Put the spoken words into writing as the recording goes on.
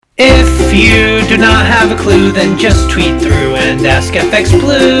If you do not have a clue, then just tweet through and ask FX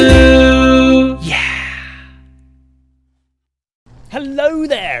Blue. Yeah. Hello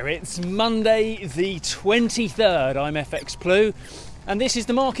there, it's Monday the 23rd. I'm FX Blue, and this is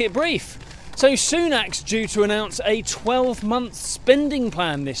the market brief. So Sunak's due to announce a 12-month spending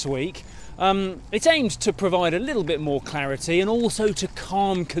plan this week. It's aimed to provide a little bit more clarity and also to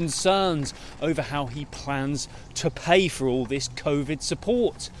calm concerns over how he plans to pay for all this COVID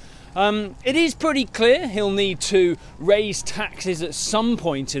support. It is pretty clear he'll need to raise taxes at some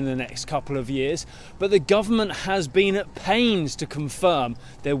point in the next couple of years, but the government has been at pains to confirm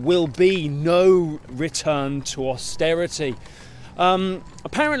there will be no return to austerity.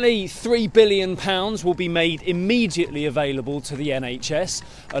 Apparently £3 billion will be made immediately available to the NHS,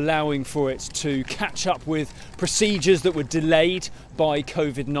 allowing for it to catch up with procedures that were delayed by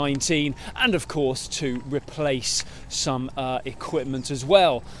COVID-19 and of course to replace some equipment as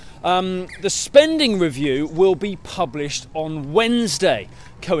well. The spending review will be published on Wednesday.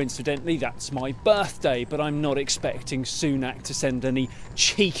 Coincidentally, that's my birthday, but I'm not expecting Sunak to send any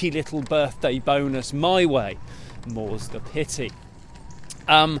cheeky little birthday bonus my way. More's the pity.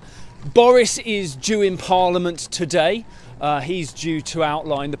 Boris is due in Parliament today. He's due to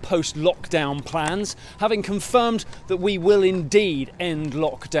outline the post-lockdown plans, having confirmed that we will indeed end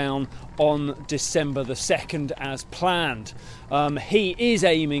lockdown on December the 2nd as planned. He is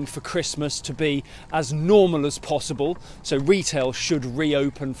aiming for Christmas to be as normal as possible, so retail should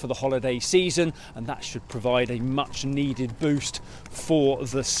reopen for the holiday season, and that should provide a much-needed boost for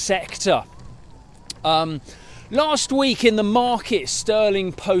the sector. Last week in the market,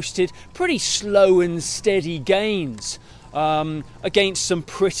 sterling posted pretty slow and steady gains against some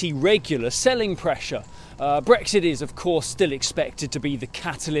pretty regular selling pressure. Brexit is, of course, still expected to be the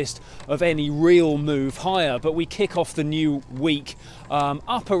catalyst of any real move higher, but we kick off the new week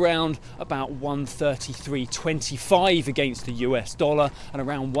up around about 133.25 against the US dollar and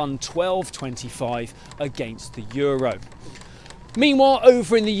around 112.25 against the euro. Meanwhile,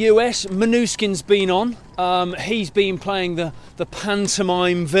 over in the US, Mnuchin's been on. He's been playing the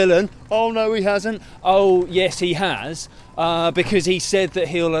pantomime villain. Oh, no, he hasn't. Oh, yes, he has. Because he said that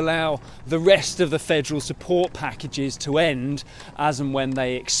he'll allow the rest of the federal support packages to end as and when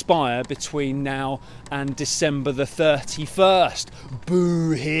they expire between now and December the 31st.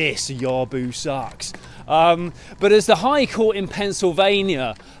 Boo hiss, your boo sucks. But as the High Court in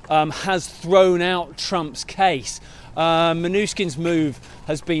Pennsylvania has thrown out Trump's case, Mnuchin's move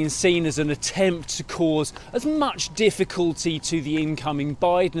has been seen as an attempt to cause as much difficulty to the incoming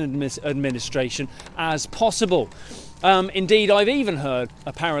Biden administration as possible. Indeed, I've even heard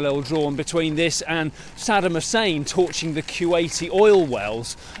a parallel drawn between this and Saddam Hussein torching the Kuwaiti oil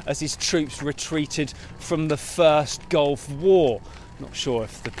wells as his troops retreated from the first Gulf War. Not sure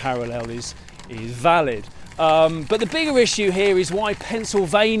if the parallel is valid. But the bigger issue here is why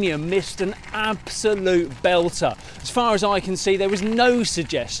Pennsylvania missed an absolute belter. As far as I can see, there was no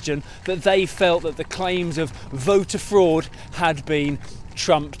suggestion that they felt that the claims of voter fraud had been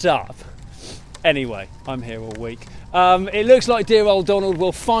trumped up. Anyway, I'm here all week. It looks like dear old Donald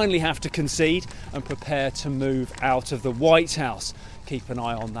will finally have to concede and prepare to move out of the White House. Keep an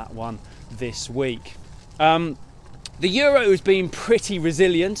eye on that one this week. The euro has been pretty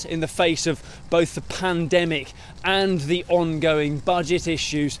resilient in the face of both the pandemic and the ongoing budget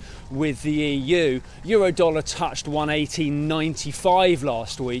issues with the EU. Euro dollar touched 118.95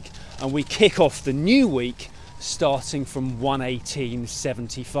 last week, and we kick off the new week starting from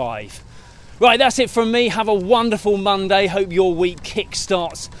 118.75. Right, that's it from me. Have a wonderful Monday. Hope your week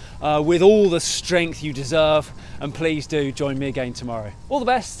kickstarts with all the strength you deserve, and please do join me again tomorrow. All the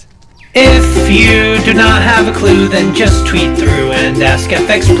best. If you do not have a clue, then just tweet through and ask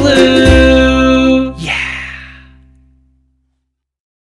FX Blue.